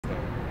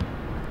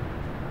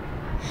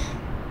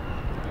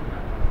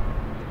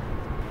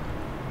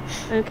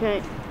Okay,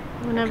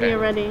 whenever you're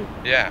ready.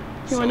 Yeah.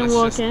 Do you want to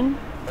walk in?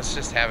 Let's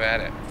just have at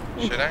it.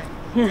 Should I?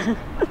 Yeah.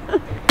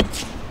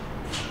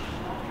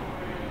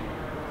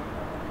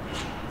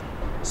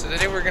 So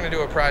today we're going to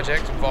do a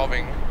project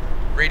involving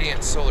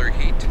radiant solar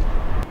heat.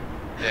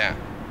 Yeah.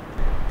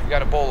 We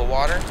got a bowl of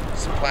water,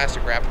 some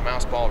plastic wrap, a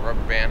mouse ball, a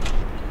rubber band,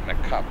 and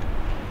a cup.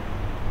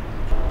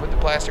 Put the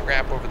plastic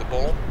wrap over the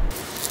bowl.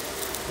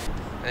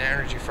 The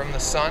energy from the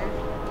sun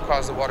will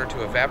cause the water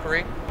to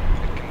evaporate.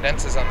 It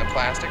condenses on the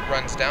plastic,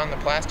 runs down the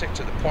plastic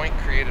to the point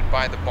created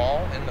by the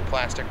ball in the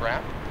plastic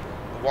wrap.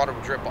 The water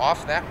will drip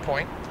off that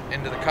point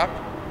into the cup.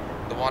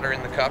 The water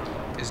in the cup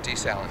is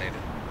desalinated.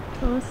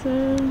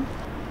 Awesome.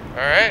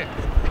 Alright.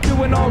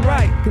 Doing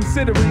alright,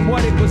 considering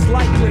what it was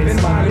like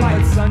living my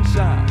life.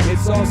 Sunshine,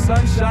 it's all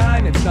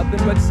sunshine, it's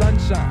nothing but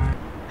sunshine.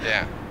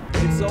 Yeah.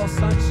 It's all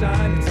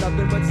sunshine, it's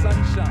nothing but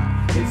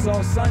sunshine. It's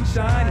all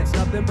sunshine, it's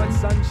nothing but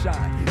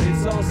sunshine.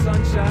 It's all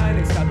sunshine,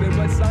 it's nothing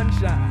but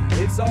sunshine.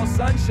 It's all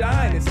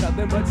sunshine, it's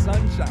nothing but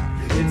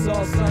sunshine. It's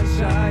all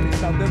sunshine,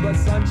 it's nothing but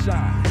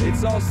sunshine.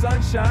 It's all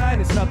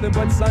sunshine, it's nothing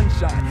but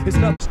sunshine. It's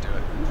nothing. Let's do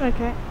it.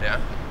 Okay.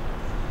 Yeah.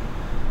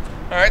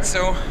 Alright,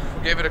 so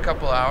we gave it a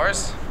couple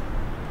hours.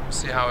 We'll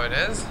see how it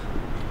is.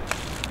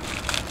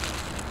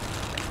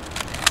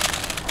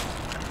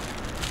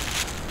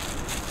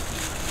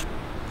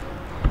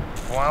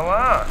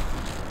 Voila!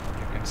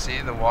 You can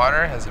see the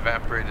water has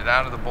evaporated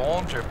out of the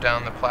bowl, dripped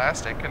down the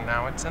plastic, and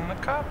now it's in the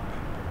cup.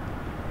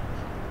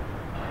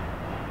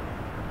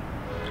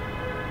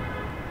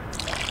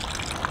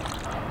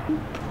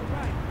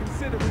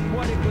 Considering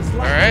what it was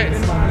like Alright.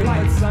 in my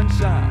life.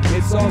 Sunshine,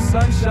 it's all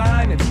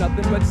sunshine, it's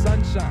nothing but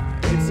sunshine.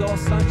 It's all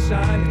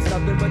sunshine, it's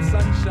nothing but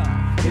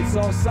sunshine. It's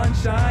all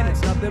sunshine,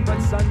 it's nothing but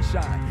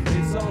sunshine.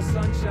 It's all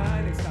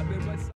sunshine, it's nothing